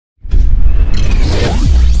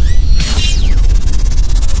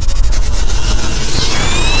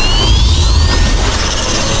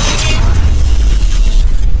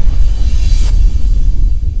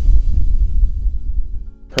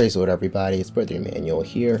Praise the Lord, everybody. It's Brother Emmanuel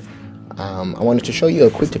here. I wanted to show you a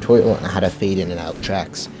quick tutorial on how to fade in and out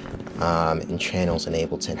tracks in channels in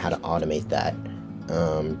Ableton, how to automate that.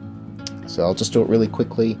 So I'll just do it really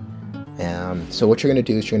quickly. So what you're going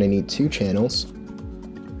to do is you're going to need 2 channels.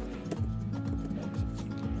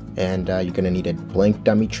 And you're going to need a blank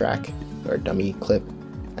dummy track or dummy clip.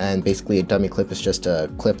 And basically a dummy clip is just a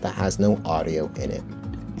clip that has no audio in it.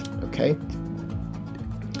 Okay?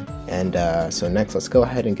 And so next, let's go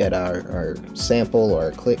ahead and get our sample or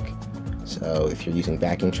our click. So if you're using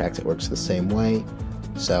backing tracks, it works the same way.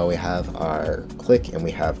 So we have our click and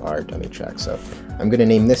we have our dummy track. So I'm going to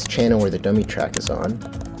name this channel where the dummy track is on.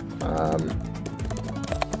 I'm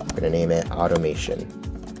going to name it Automation.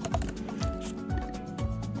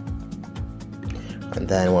 And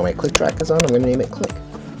then when my click track is on, I'm going to name it Click.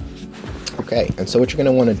 Okay, and so what you're going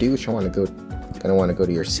to want to do is you're going to want to go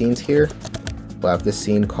to your scenes here. We'll have this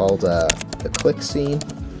scene called the click scene.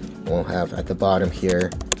 We'll have at the bottom here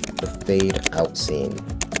the fade out scene.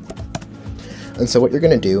 And so what you're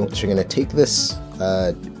going to do is you're going to take this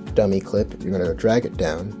dummy clip, you're going to drag it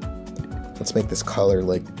down. Let's make this color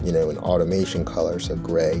like, you know, an automation color, so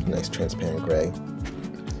gray, nice transparent gray.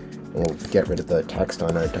 And we'll get rid of the text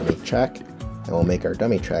on our dummy track, and we'll make our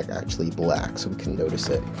dummy track actually black so we can notice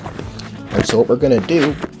it. And so what we're going to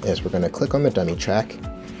do is we're going to click on the dummy track.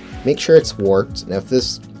 Make sure it's warped. Now if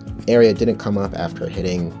this area didn't come up after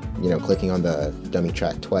hitting, clicking on the dummy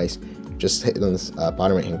track twice, just hit on this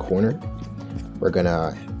bottom right hand corner. We're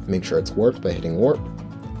gonna make sure it's warped by hitting warp.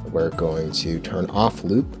 We're going to turn off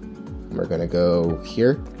loop. And we're gonna go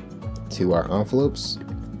here to our envelopes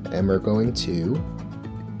and we're going to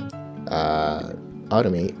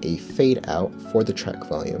automate a fade out for the track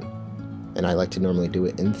volume. And I like to normally do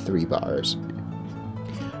it in 3 bars.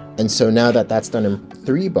 And so now that that's done in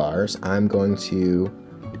 3 bars, I'm going to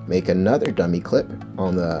make another dummy clip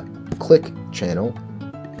on the click channel.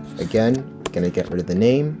 Again, going to get rid of the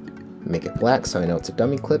name, make it black so I know it's a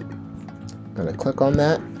dummy clip. I'm going to click on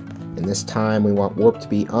that, and this time we want warp to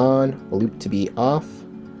be on, loop to be off,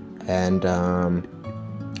 and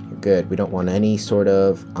good. We don't want any sort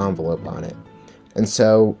of envelope on it. And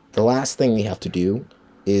so the last thing we have to do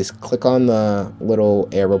is click on the little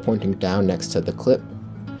arrow pointing down next to the clip.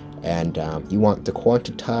 And you want to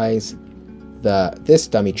quantize this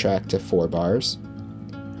dummy track to 4 bars,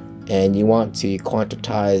 and you want to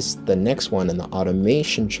quantize the next one in the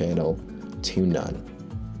automation channel to none.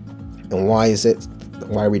 And why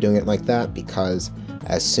are we doing it like that? Because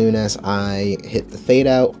as soon as I hit the fade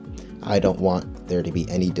out, I don't want there to be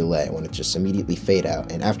any delay. I want it to just immediately fade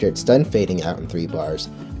out, and after it's done fading out in 3 bars,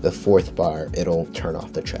 the 4th bar it'll turn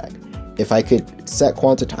off the track. If I could set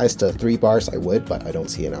quantize to 3 bars, I would, but I don't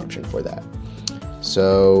see an option for that.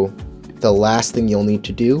 So the last thing you'll need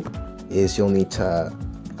to do is you'll need to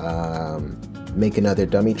make another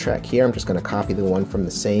dummy track here. I'm just going to copy the one from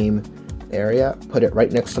the same area, put it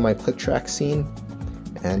right next to my click track scene,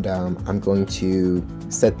 and I'm going to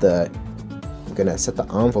set the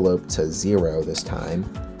envelope to 0 this time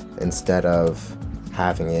instead of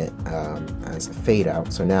having it as a fade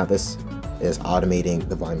out. So now this is automating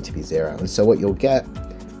the volume to be 0. And so what you'll get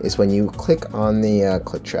is when you click on the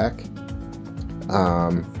click track,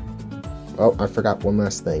 oh, I forgot one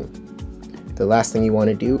last thing. The last thing you want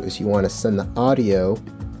to do is you want to send the audio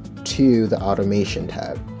to the automation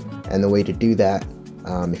tab. And the way to do that,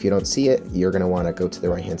 if you don't see it, you're going to want to go to the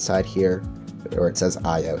right hand side here where it says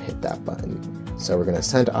IO, hit that button. So we're going to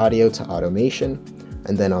send audio to automation,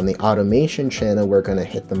 and then on the automation channel we're going to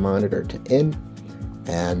hit the monitor to in,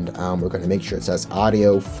 and we're going to make sure it says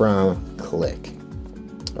audio from click.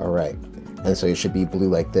 Alright, and so it should be blue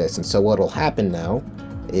like this. And so what will happen now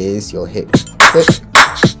is you'll hit click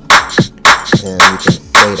and you can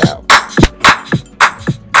fade out.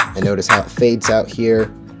 And notice how it fades out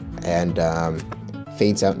here and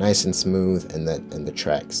fades out nice and smooth, and the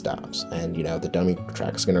track stops. And the dummy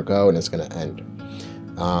track is going to go and it's going to end.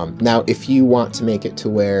 Now if you want to make it to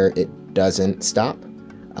where it doesn't stop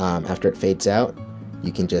after it fades out,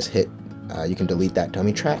 you can just you can delete that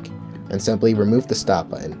dummy track and simply remove the stop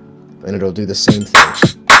button, and it'll do the same thing.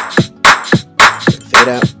 Fade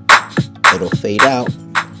out, it'll fade out,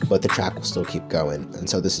 but the track will still keep going. And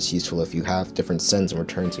so this is useful if you have different sends and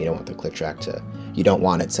returns and you don't want the click track you don't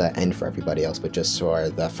want it to end for everybody else, but just for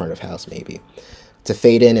the front of house maybe. To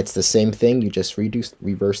fade in, it's the same thing, you just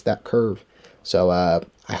reverse that curve. So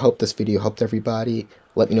I hope this video helped everybody.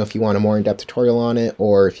 Let me know if you want a more in-depth tutorial on it,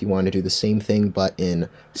 or if you want to do the same thing but in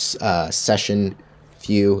session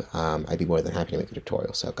view. I'd be more than happy to make a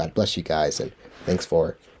tutorial. So God bless you guys, and thanks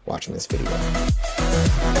for watching this video.